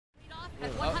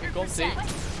komt-ie.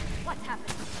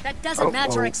 That doesn't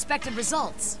match our expected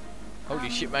results. Holy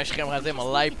shit, mijn scherm gaat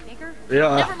helemaal lijp.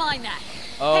 Ja. Never mind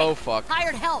that. Oh fuck.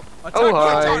 Hired help.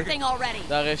 Oh hi. That thing already.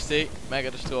 Daar is die.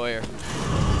 Megadestroyer.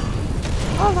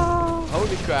 Hallo.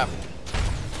 Holy crap.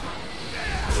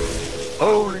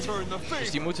 Holy.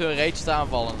 Dus die moeten hun reeds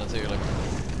aanvallen natuurlijk.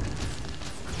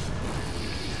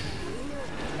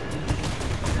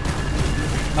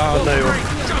 Ah nee hoor.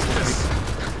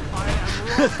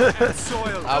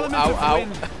 Au, au, au.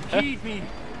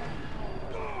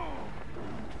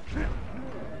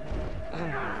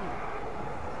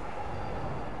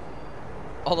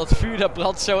 Al dat vuur dat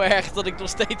brandt zo erg dat ik nog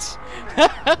steeds...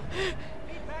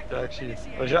 Ja, ik zie het.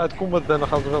 Als je uit combat bent, dan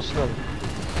gaat het wel snel.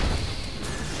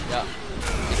 Ja,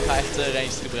 ik ga echt range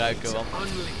gebruiken, want...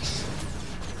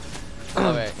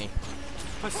 Dat werkt niet.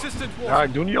 Ja,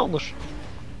 ik doe niet anders.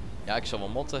 Ja, ik zal wel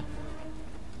motten.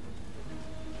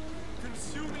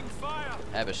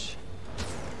 Hebbes.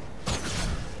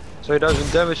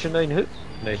 2000 damage in 1 hit.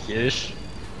 Netjes.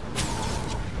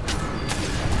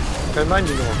 Kan je mij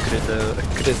niet nog een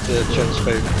crit chance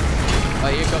geven?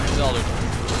 Maar hier kan ik het wel doen.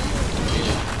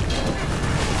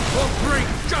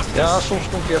 Ja, soms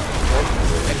komt hij even.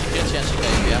 Ik heb je crit chance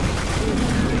gegeven, ja.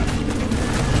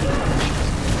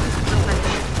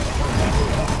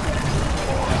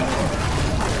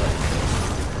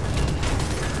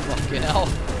 Fucking hell.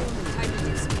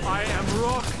 I am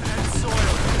rock and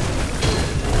soil.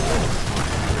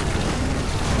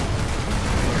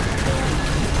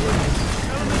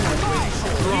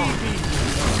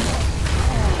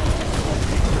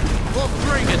 We'll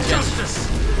bring it justice.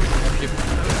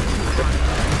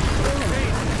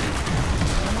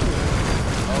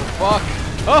 Oh fuck.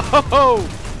 Oh ho ho.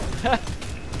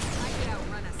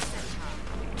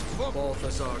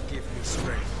 Balthazar, give me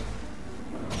strength.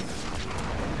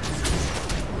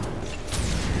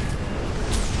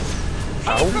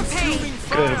 Auw. Ik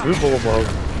kreeg een bubbel op mijn hoofd.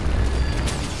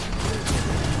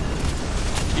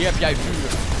 Hier heb jij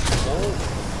vuur.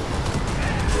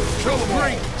 We'll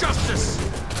bring justice.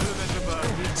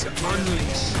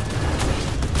 Unleash.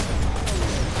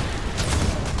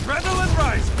 Rebel and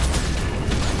rise.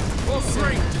 We'll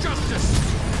bring justice.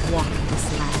 Walk this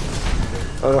ladder.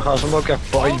 Oh, dan gaan ze hem ook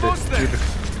echt binden, natuurlijk.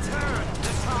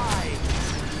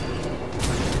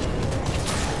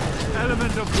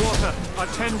 Element of water,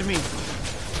 attend me.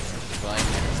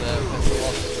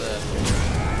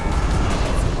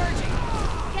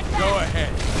 Go ahead.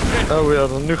 Oh ja,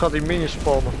 dan nu gaat hij minions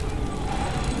spannen.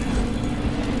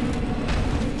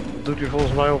 Dat doet hij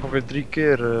volgens mij ongeveer 3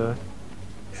 keer.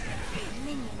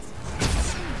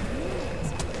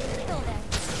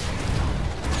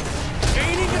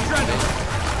 Gaining adrenaline.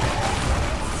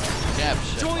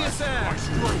 Joyous air.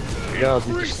 Ja,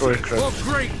 die destroyer crap. For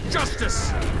great justice.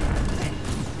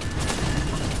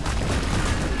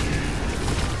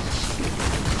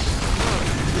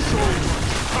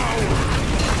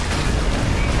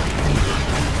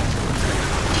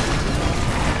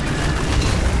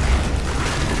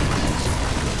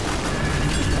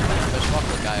 Best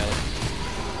makkelijk eigenlijk.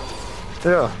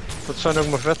 Ja, dat zijn ook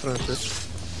maar veterans dus.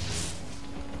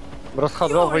 Maar dat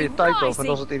gaat wel van je tijd af en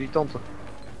dat is het irritante.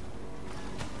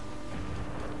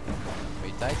 Van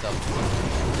je tijd af.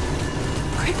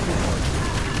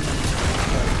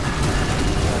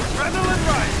 Adrenaline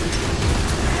rise.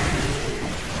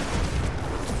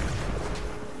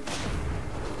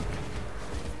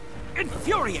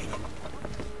 Infuriating.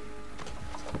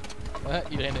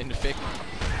 Iedereen in de fik.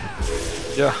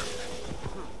 Ja.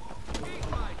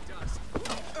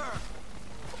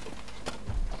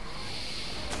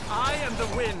 I am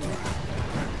the wind.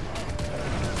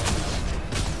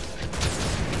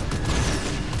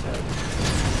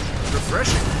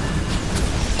 Refreshing.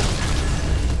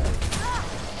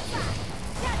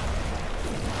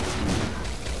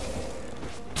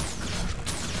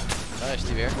 Daar is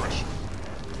hij weer.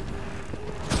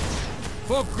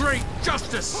 For great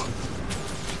justice.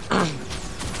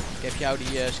 Ik heb jou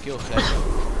die skill gegeven.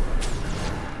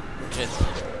 Crit.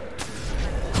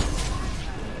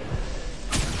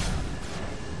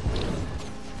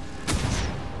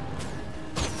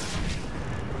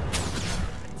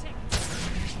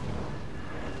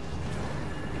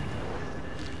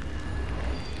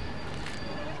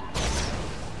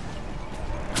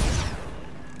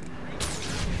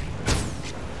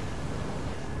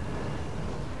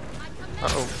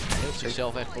 Uh-oh. Hield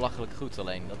zichzelf echt belachelijk goed,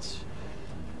 alleen dat is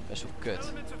best wel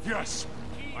kut. Yes.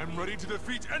 I'm ready to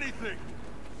defeat anything.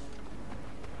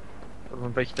 Ik heb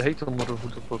een beetje te heet onder de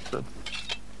voeten op het.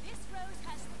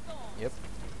 Yep.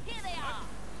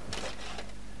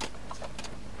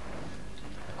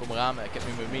 Kom eraan, ik heb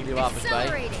nu mijn miliewapens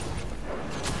bij.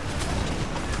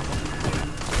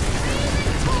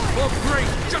 For great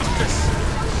justice!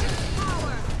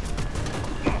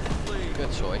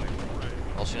 Kutzooi.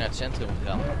 Als je naar het centrum moet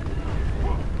gaan.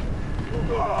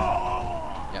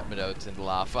 Ja, ik ben dood in de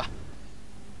lava.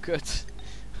 Kut.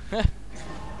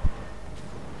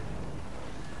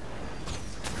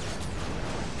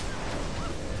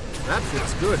 That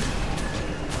feels good.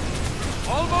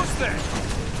 Almost there.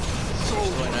 Als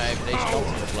je nou even deze kant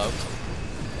op loopt.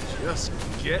 Just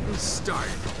getting started.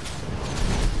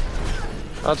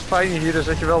 Nou, het fijne hier is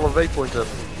dat je wel een waypoint hebt.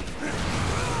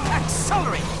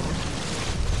 Accelerate.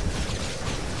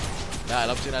 Ja, hij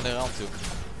loopt hier naar de rand toe.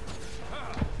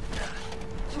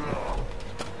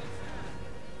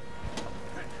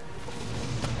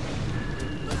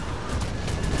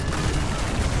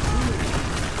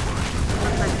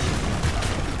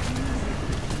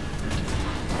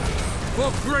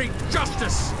 For great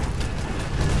justice.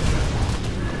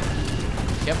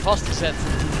 Ik heb hem vastgezet.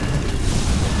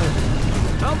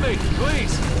 Help me,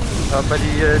 please. Ja, bij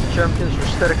die champions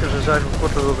versterken ze zijn hoe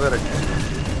korter dat werkt.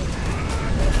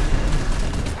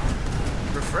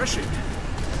 Refreshing.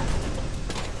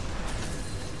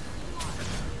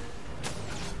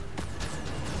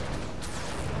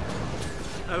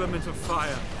 Element of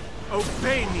fire,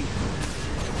 obey me.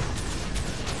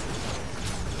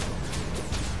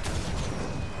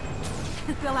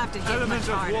 They'll have to hit Element much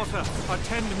of harder. water,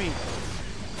 attend me.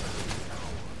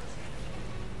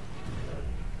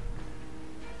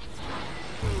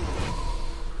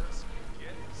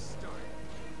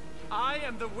 I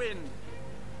am the wind.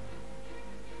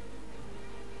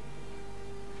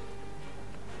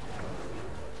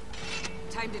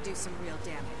 Time to do some real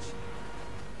damage.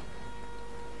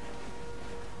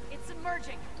 It's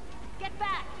submerging. Get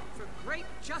back! For great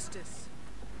justice.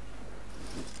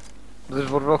 Dit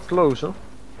wordt wel close, hoor.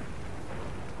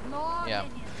 More Ja.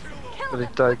 minions. Kill Voor die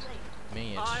them tijd. quickly.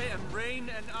 Minions. I am rain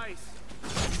and ice.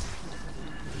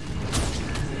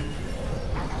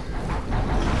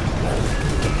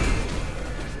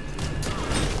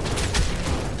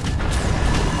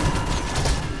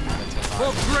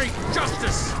 For great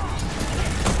justice!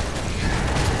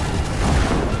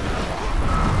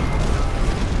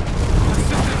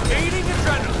 Aiding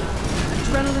adrenaline!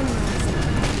 Adrenaline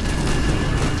rising.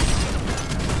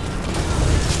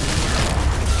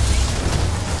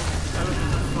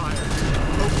 Element of fire.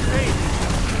 Okay.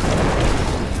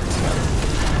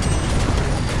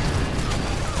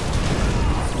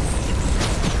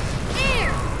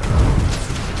 Here!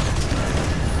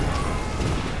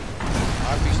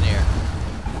 Harpies neer.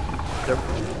 Ja,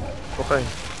 nog één.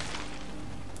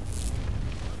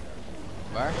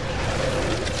 Waar?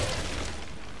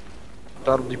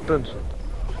 Daar op die punt.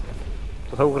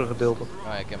 Dat hogere gedeelte. Oh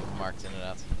ja, ik heb hem gemarkt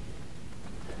inderdaad.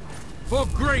 For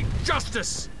great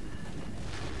justice!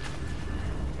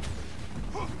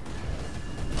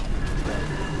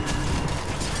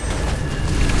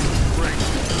 Great.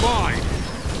 Fine.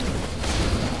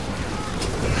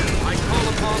 I call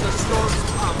upon the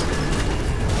storm's power.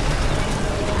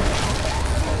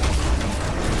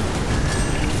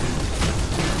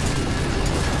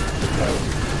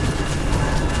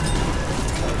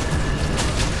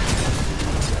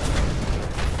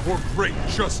 For great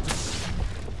justice.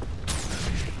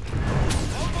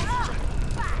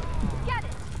 Get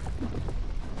it!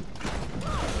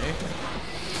 Nu?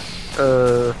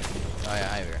 Oh ja,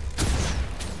 hij weer.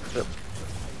 Ja.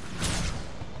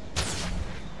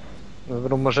 We hebben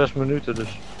nog maar 6 minuten,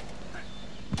 dus.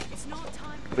 It's not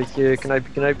time Een beetje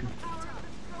knijpie knijpie.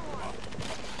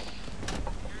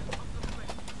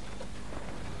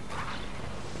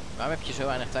 Waarom heb je zo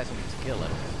weinig tijd om hem te killen?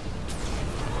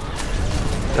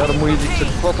 Ja, dan moet je die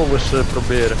battle eens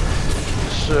proberen.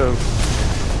 Zo.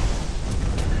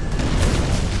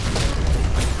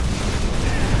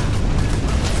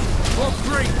 For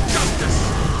great justice!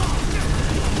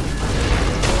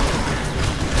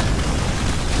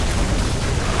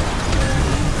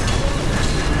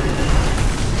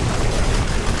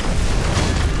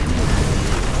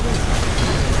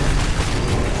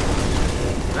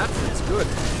 That feels good.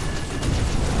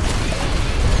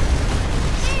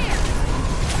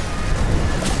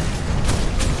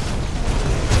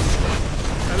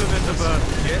 Element of earth,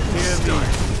 hear me.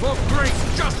 For great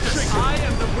justice, I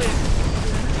am the wind.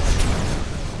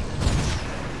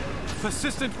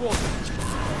 Persistent water.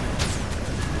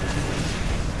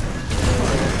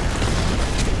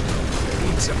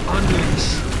 Need to unleash.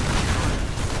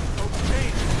 Okay.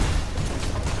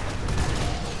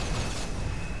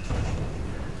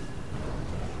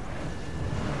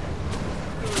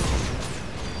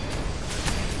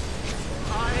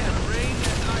 I am rain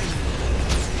and ice.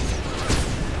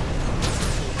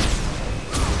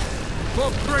 For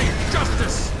great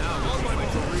justice. Now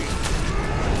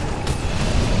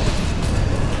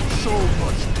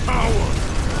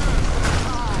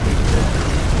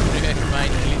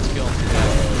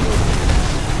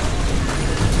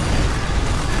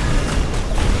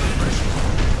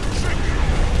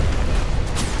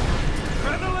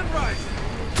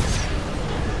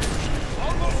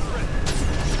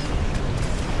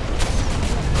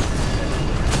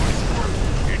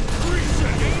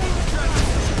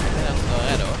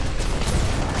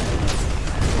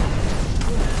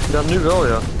Ja, nu wel,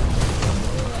 ja.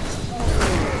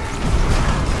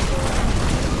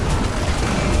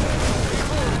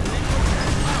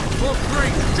 For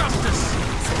great justice!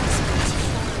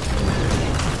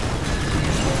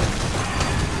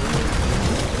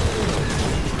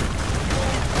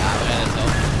 Ja, we redden het wel.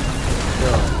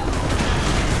 Ja.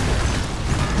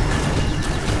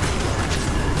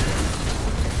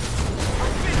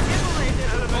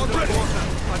 Already!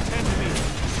 Attend me!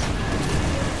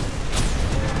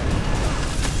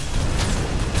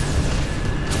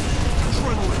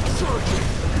 Adrenaline surging!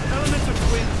 Elements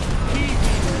of wind,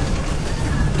 heaving!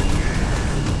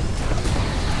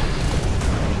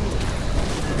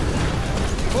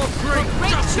 For great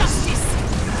justice!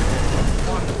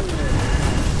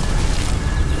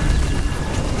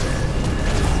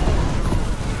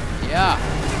 Ja.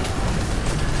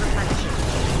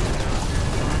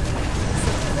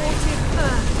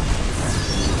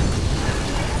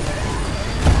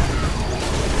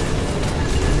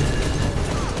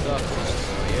 Dag,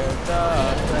 Destroyer,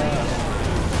 dag, dag.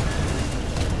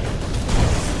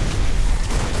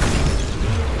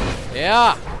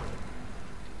 Ja.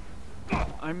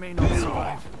 I may not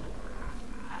survive.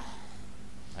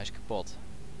 Hij is kapot.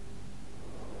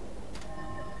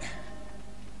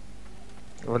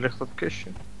 Waar ligt dat kistje?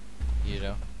 Hier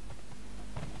zo.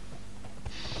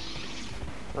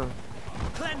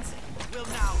 Cleansing will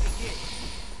now begin.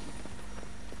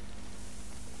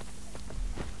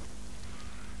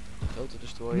 Grote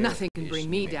Destroyer. Nothing can is bring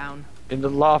me meer. down. In de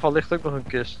lava ligt ook nog een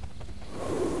kist.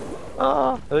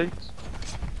 Ah, heet.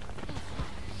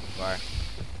 Waar?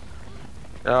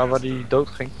 Ja, waar die dood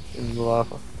ging. In de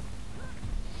lava.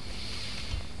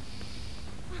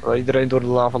 Waar iedereen door de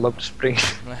lava loopt te springen.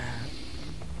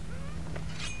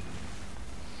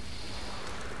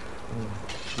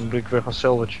 Dan doe ik weer van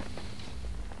salvage.